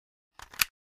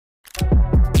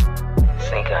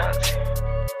A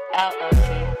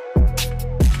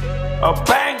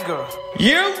banger.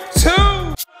 You too.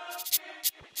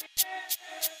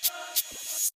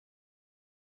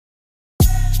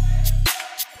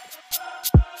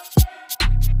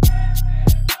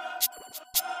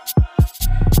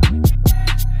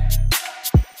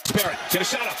 Barrett, get a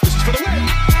shot up. This is for the win.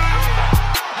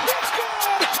 Let's go!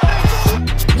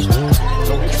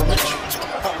 No hit from Mitch.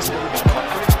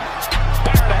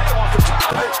 Barrett ahead off the top.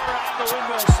 The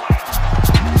windmill slam.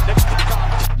 Nick's back on.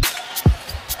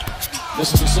 This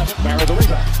is the second. Barrett the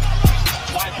rebound.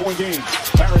 5-point game.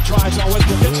 Barrett drives on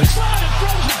Westbrook. Hits a slide and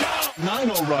throws it down.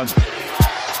 9-0 run.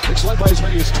 Knicks led by as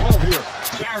many as 12 here.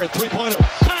 Barrett, three-pointer.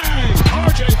 Bang!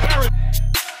 RJ Barrett.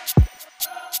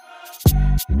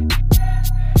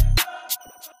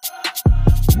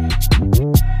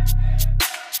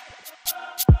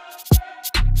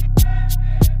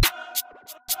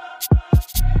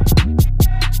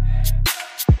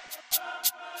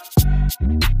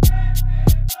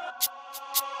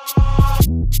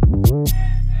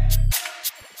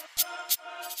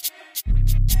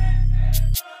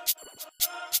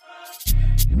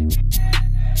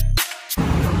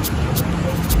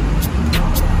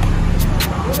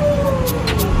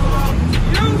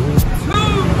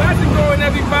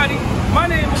 Everybody, my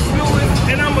name is Lewis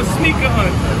and I'm a sneaker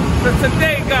hunter. So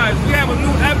today, guys, we have a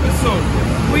new episode.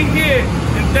 We here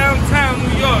in downtown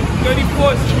New York,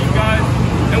 34th Street, guys,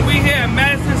 and we here at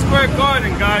Madison Square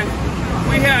Garden, guys.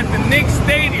 We here at the Knicks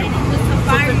Stadium.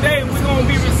 So today we're gonna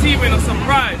be receiving a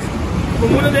surprise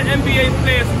from one of the NBA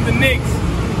players from the Knicks.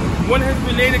 One of his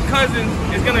related cousins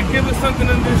is gonna give us something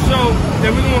in this show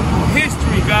that we're gonna do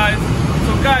history, guys.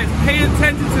 So guys, pay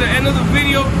attention to the end of the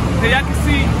video so y'all can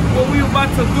see what we're about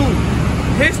to do.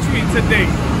 History today.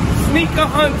 Sneaker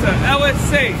Hunter,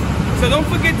 LSA. So don't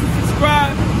forget to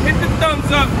subscribe, hit the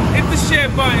thumbs up, hit the share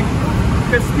button,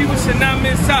 because people should not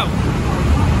miss out.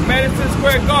 Madison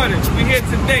Square Garden, we here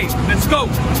today. Let's go.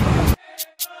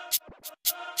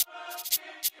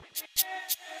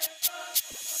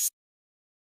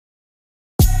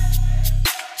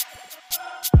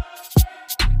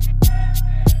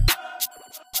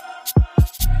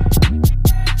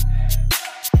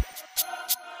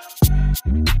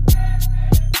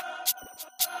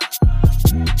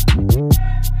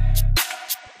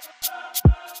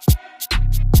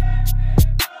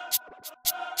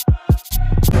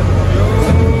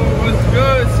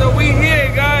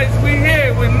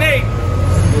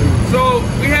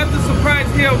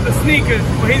 With the sneakers,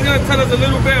 but he's gonna tell us a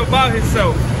little bit about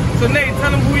himself. So Nate,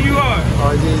 tell him who you are.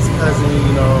 RJ's cousin,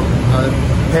 you know,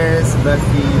 parents,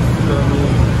 besties, you know what I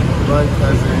mean? Blood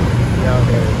cousin, y'all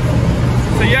there.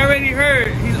 So you already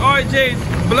heard, he's RJ's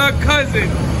blood cousin,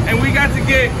 and we got to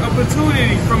get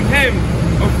opportunity from him,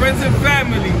 of friends and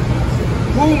family,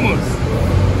 Pumas,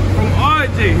 from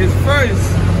RJ, his first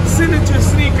signature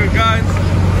sneaker, guys.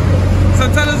 So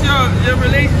tell us your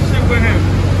relationship with him.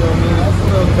 So, I mean, that's a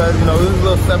little cousin, you know, we was a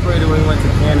little separated when we went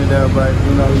to Canada, but,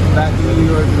 you know, he's back in New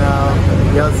York now.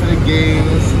 Y'all to the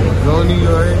games, go New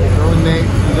York, go Knicks,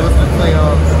 we go to the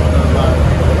playoffs.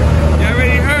 You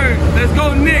already heard, let's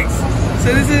go Knicks.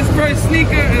 So this is his first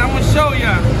sneaker, and I'm gonna show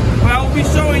y'all. But I will be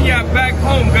showing y'all back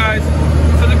home, guys.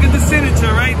 So look at the signature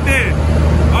right there.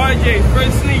 RJ's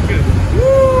first sneaker.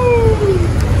 Woo!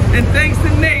 And thanks to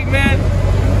Nate, man.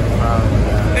 Wow,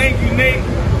 man. Thank you, Nate.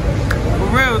 For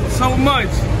real, so much.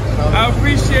 I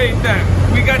appreciate that.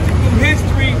 We got to do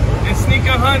history and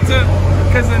Sneaker Hunter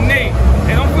because of Nate.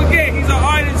 And don't forget, he's an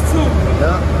artist too.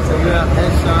 Yep, so we got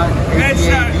Headshot,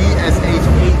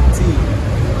 H-E-A-D-S-H-E-T.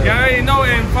 Y'all already know,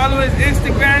 and follow his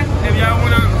Instagram. If y'all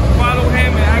want to follow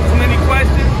him and ask him any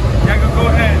questions, y'all can go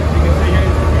ahead. You can say your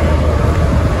Instagram.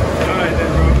 Alright then,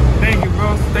 bro. Thank you,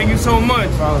 bro. Thank you so much.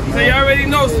 So y'all already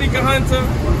know Sneaker Hunter.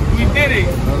 We did it.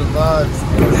 Know the vibes.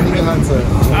 Sneaker Hunter.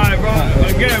 Alright, bro.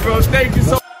 Again, bro. Thank you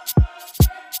so much.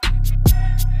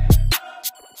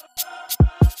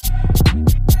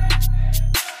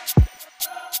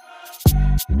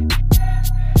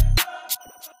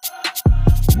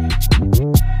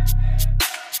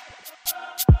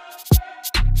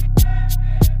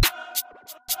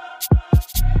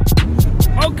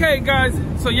 Okay guys,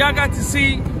 so y'all got to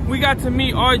see, we got to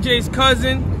meet RJ's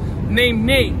cousin named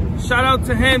Nate. Shout out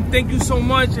to him, thank you so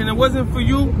much, and it wasn't for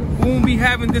you, we won't be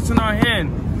having this in our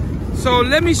hand. So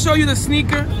let me show you the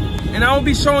sneaker, and I will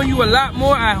be showing you a lot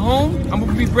more at home. I'm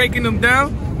gonna be breaking them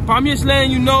down, but I'm just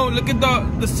letting you know, look at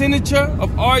the signature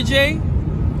of RJ.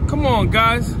 Come on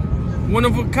guys, one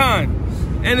of a kind.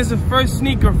 And it's the first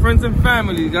sneaker, friends and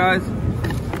family, guys.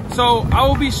 So I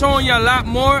will be showing you a lot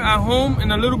more at home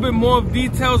and a little bit more of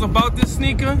details about this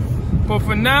sneaker. But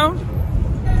for now,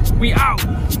 We out.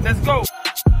 Let's go.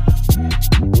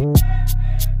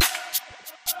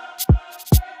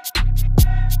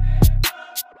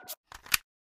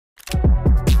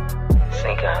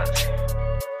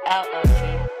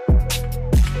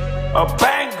 A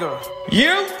banger.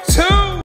 You too.